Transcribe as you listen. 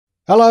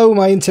Hello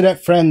my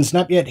internet friends,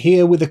 Napiet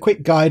here with a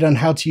quick guide on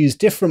how to use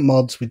different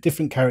mods with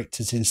different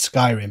characters in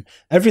Skyrim.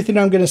 Everything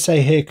I'm going to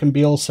say here can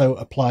be also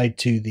applied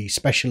to the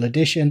Special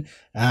Edition,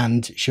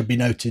 and should be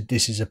noted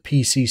this is a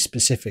PC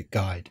specific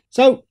guide.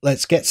 So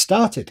let's get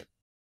started.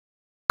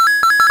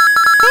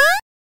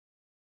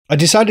 I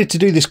decided to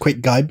do this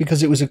quick guide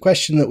because it was a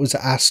question that was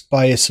asked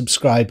by a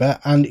subscriber,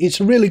 and it's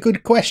a really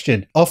good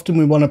question. Often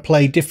we want to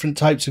play different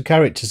types of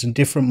characters and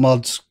different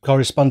mods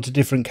correspond to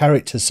different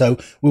characters, so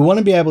we want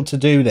to be able to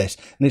do this,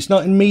 and it's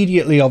not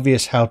immediately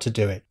obvious how to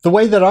do it. The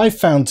way that I've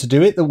found to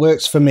do it that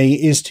works for me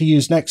is to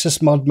use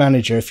Nexus Mod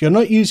Manger. If you're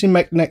not using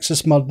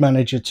Nexus Mod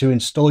Manager to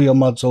install your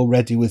mods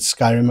already with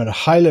Skyrim, I'd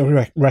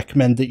highly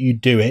recommend that you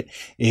do it.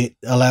 It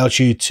allows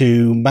you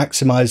to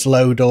maximize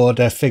load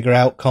order, figure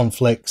out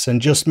conflicts,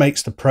 and just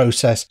makes the process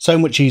so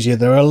much easier.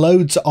 There are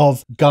loads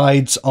of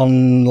guides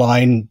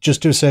online.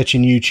 Just do a search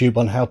in YouTube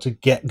on how to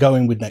get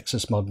going with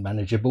Nexus Mod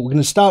Manager, but we're going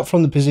to start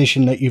from the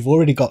position that you've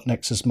already got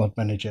Nexus Mod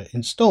Manager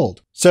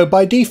installed. So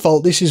by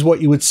default, this is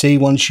what you would see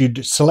once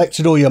you'd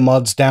selected all your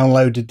mods,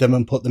 downloaded them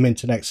and put them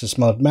into Nexus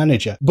Mod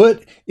Manager.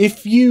 But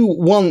if you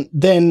want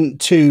then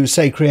to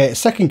say create a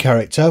second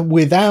character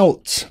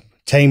without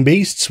Tame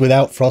Beasts,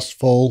 without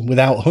Frostfall,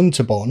 without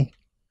Hunterborn,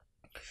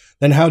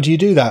 then how do you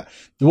do that?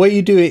 The way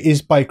you do it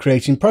is by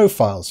creating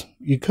profiles.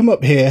 You come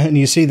up here and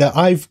you see that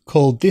I've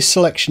called this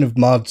selection of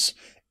mods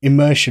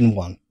Immersion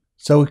 1.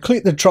 So we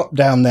click the drop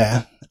down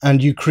there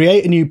and you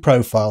create a new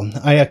profile.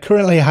 I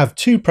currently have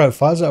two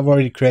profiles that I've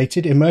already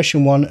created,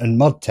 Immersion 1 and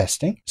Mod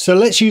Testing. So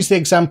let's use the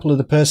example of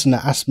the person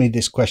that asked me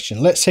this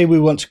question. Let's say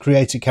we want to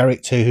create a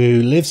character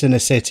who lives in a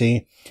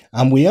city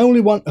and we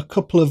only want a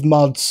couple of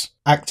mods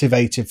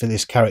activated for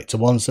this character,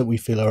 ones that we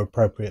feel are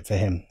appropriate for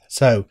him.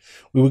 So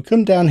we would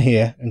come down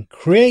here and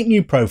create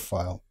new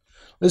profile.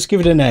 Let's give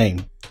it a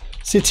name,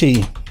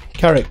 City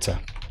Character,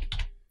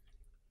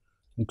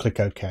 and click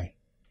OK.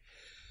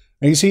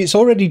 And you see it's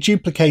already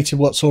duplicated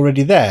what's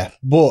already there,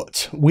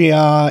 but we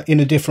are in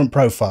a different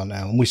profile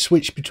now, and we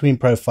switch between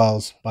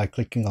profiles by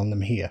clicking on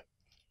them here.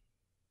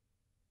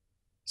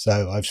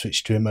 So I've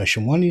switched to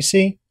Immersion 1, you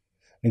see,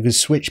 and we can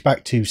switch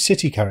back to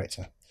City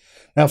Character.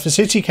 Now for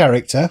City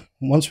Character,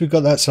 once we've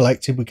got that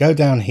selected, we go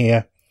down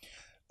here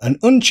and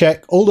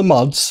uncheck all the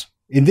mods.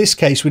 In this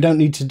case, we don't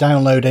need to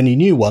download any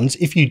new ones.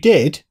 If you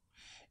did,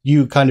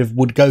 you kind of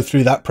would go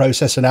through that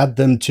process and add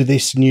them to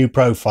this new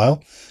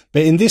profile.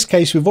 But in this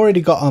case, we've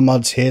already got our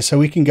mods here, so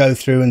we can go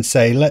through and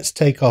say, let's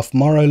take off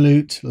Morrow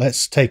Loot,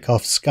 let's take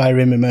off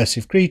Skyrim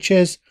Immersive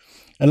Creatures,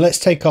 and let's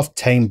take off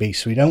Tame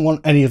Beasts. We don't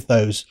want any of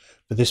those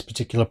for this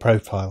particular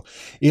profile.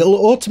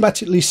 It'll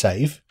automatically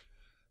save.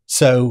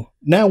 So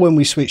now when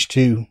we switch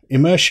to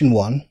Immersion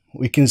 1,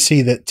 we can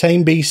see that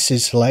Tame Beasts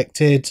is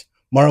selected,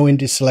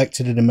 Morrowind is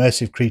selected, and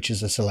Immersive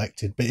Creatures are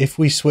selected. But if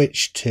we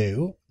switch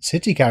to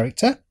City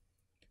Character,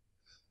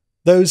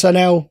 those are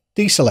now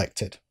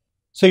deselected.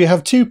 So you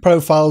have two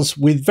profiles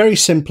with very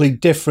simply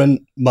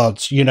different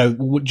mods. You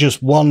know,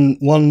 just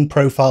one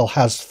profile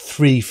has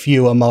 3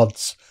 fewer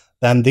mods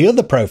than the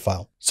other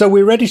profile. So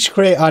we're ready to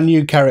create our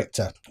new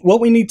character.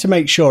 What we need to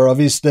make sure of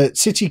is that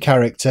City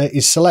Character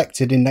is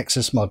selected in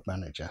Nexus Mod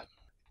Manager.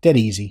 Dead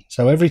easy.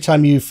 So every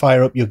time you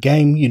fire up your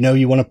game, you know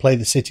you want to play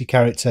the City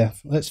Character.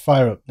 Let's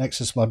fire up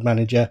Nexus Mod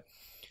Manager.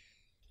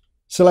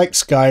 Select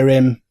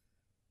Skyrim.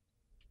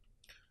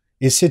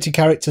 Is City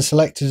Character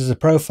selected as a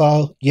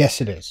profile? Yes,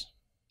 it is.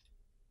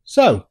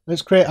 So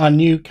let's create our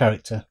new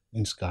character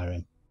in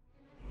Skyrim.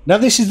 Now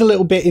this is the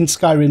little bit in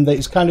Skyrim that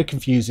is kind of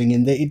confusing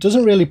in that it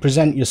doesn't really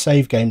present your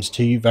save games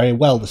to you very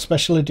well. The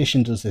Special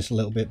Edition does this a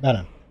little bit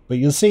better. But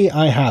you'll see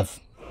I have,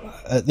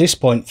 at this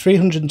point,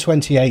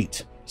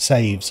 328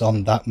 saves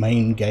on that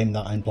main game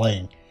that I'm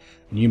playing.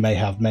 And you may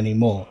have many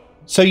more.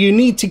 So you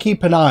need to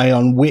keep an eye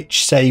on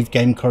which save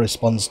game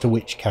corresponds to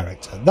which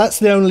character. That's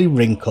the only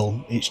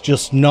wrinkle. It's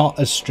just not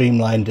as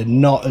streamlined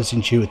and not as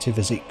intuitive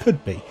as it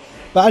could be.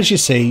 But as you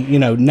see, you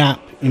know, Nap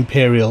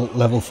Imperial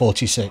level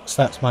 46,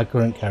 that's my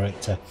current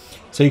character.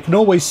 So you can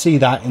always see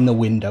that in the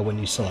window when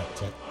you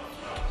select it.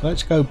 So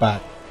let's go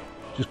back,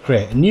 just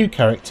create a new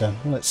character.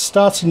 Let's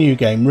start a new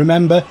game.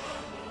 Remember,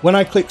 when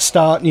I click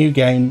Start New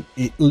Game,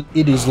 it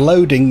is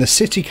loading the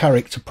City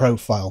Character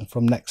profile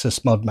from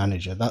Nexus Mod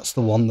Manager. That's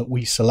the one that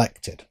we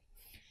selected.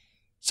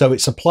 So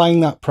it's applying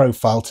that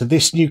profile to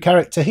this new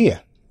character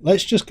here.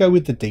 Let's just go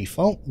with the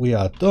default. We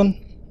are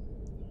done.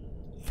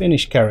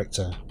 Finish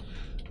character.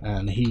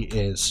 And he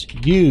is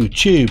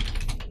YouTube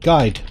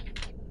Guide.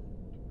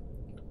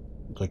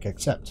 Click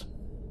Accept.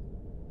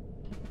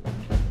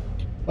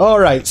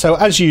 Alright, so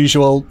as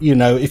usual, you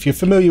know, if you're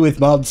familiar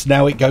with mods,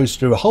 now it goes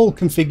through a whole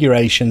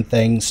configuration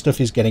thing. Stuff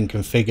is getting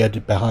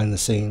configured behind the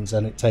scenes,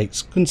 and it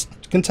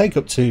can take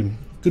up to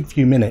a good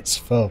few minutes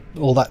for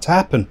all that to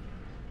happen.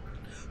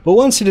 But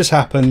once it has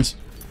happened,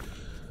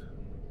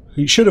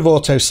 it should have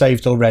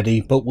auto-saved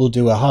already, but we'll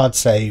do a hard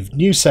save,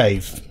 new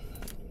save.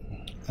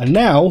 And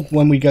now,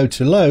 when we go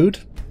to load,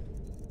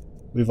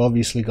 we've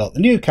obviously got the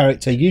new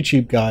character,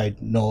 YouTube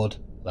Guide, Nord,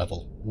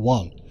 level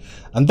 1.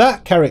 And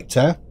that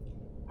character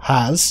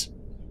has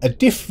a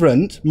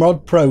different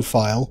mod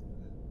profile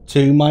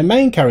to my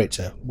main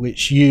character,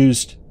 which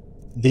used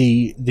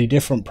the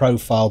different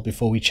profile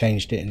before we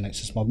changed it in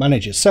Nexus Mod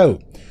Manager. So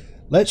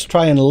let's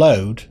try and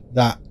load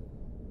that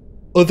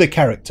other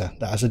character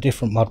that has a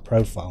different mod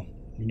profile,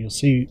 and you'll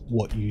see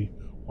what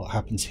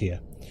happens here.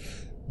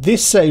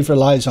 This save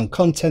relies on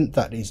content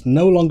that is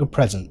no longer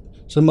present.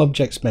 Some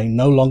objects may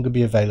no longer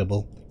be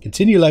available.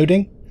 Continue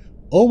loading.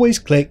 Always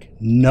click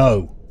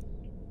no.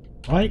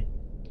 Right?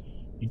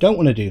 You don't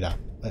want to do that.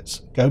 Let's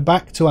go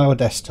back to our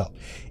desktop.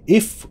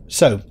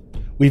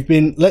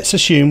 Let's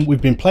assume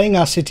we've been playing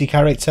our city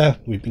character.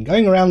 We've been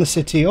going around the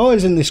city. Oh,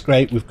 isn't this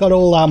great? We've got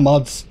all our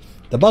mods,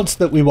 the mods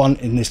that we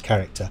want in this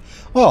character.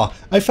 Oh,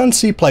 I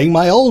fancy playing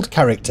my old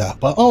character,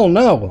 but oh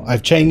no,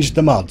 I've changed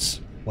the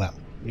mods. Well,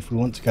 if we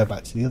want to go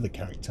back to the other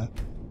character,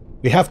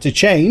 we have to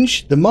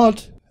change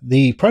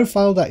the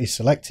profile that is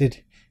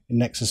selected in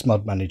Nexus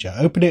Mod Manager.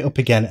 Open it up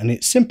again, and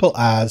it's simple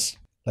as,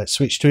 let's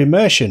switch to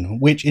immersion,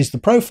 which is the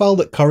profile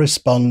that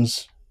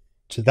corresponds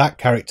to that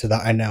character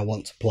that I now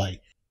want to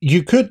play.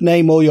 You could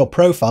name all your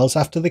profiles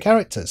after the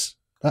characters.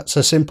 That's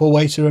a simple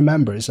way to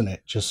remember, isn't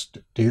it? Just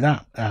do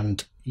that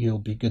and you'll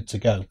be good to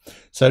go.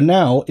 So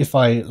now if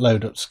I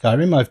load up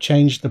Skyrim, I've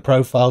changed the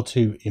profile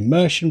to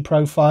immersion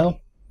profile.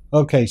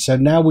 Okay, so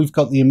now we've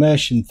got the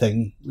immersion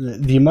thing,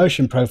 the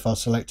immersion profile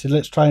selected.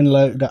 Let's try and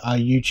load our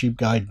YouTube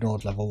guide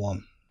Nord level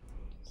 1.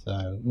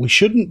 So we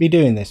shouldn't be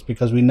doing this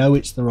because we know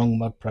it's the wrong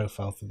mod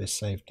profile for this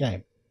saved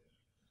game.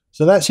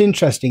 So that's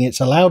interesting.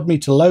 It's allowed me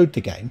to load the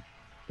game,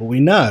 but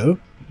we know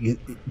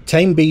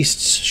tame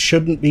beasts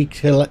shouldn't be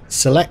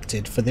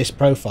selected for this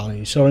profile. And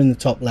you saw in the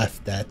top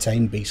left there,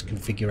 tame beast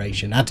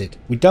configuration added.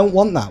 We don't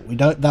want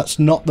that. That's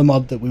not the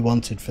mod that we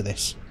wanted for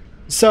this.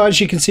 So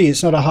as you can see,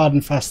 it's not a hard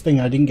and fast thing.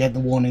 I didn't get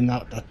the warning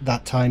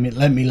that time. It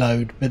let me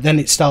load, but then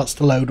it starts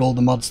to load all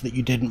the mods that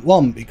you didn't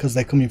want because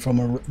they're coming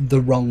from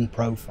the wrong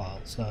profile.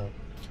 So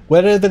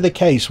whatever the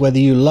case, whether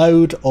you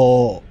load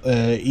or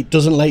it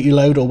doesn't let you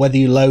load, or whether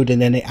you load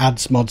and then it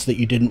adds mods that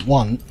you didn't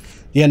want,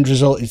 the end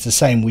result is the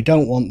same. We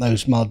don't want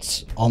those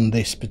mods on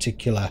this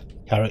particular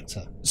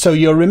character. So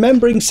you're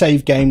remembering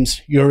save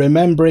games, you're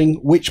remembering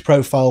which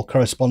profile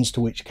corresponds to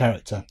which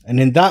character,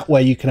 and in that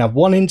way you can have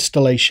one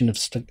installation of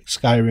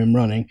Skyrim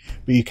running,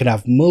 but you can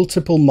have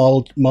multiple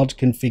mod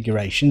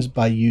configurations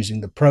by using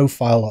the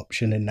profile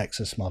option in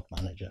Nexus Mod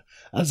Manager.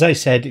 As I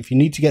said, if you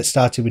need to get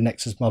started with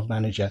Nexus Mod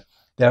Manager,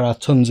 there are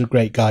tons of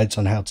great guides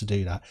on how to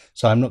do that,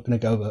 so I'm not going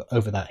to go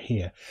over that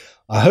here.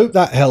 I hope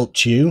that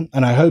helped you,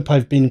 and I hope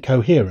I've been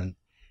coherent.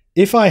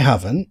 If I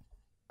haven't,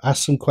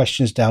 ask some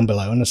questions down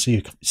below and I'll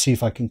see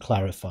if I can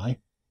clarify.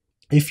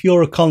 If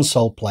you're a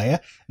console player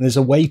and there's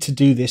a way to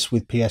do this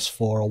with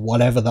PS4 or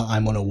whatever that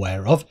I'm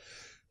unaware of,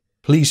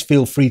 please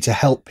feel free to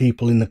help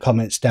people in the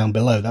comments down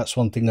below. That's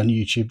one thing on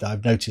YouTube that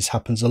I've noticed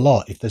happens a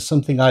lot. If there's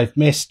something I've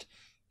missed,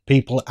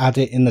 people add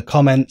it in the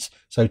comments.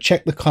 So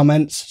check the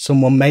comments.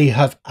 Someone may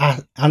have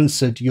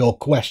answered your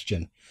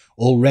question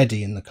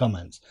already in the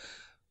comments.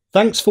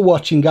 Thanks for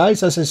watching,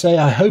 guys. As I say,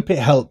 I hope it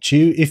helped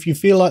you. If you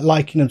feel like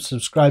liking and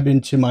subscribing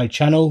to my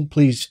channel,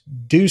 please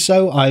do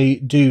so.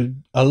 I do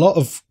a lot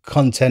of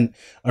content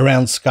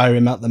around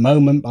Skyrim at the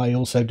moment, but I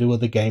also do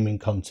other gaming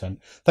content.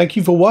 Thank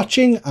you for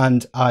watching,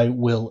 and I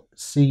will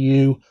see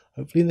you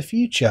hopefully in the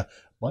future.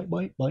 Bye,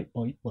 bye, bye,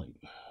 bye, bye.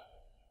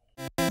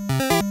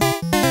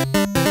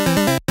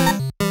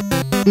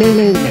 No,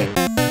 no, no.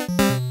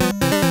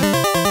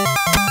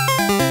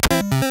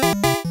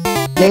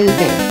 No,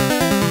 no.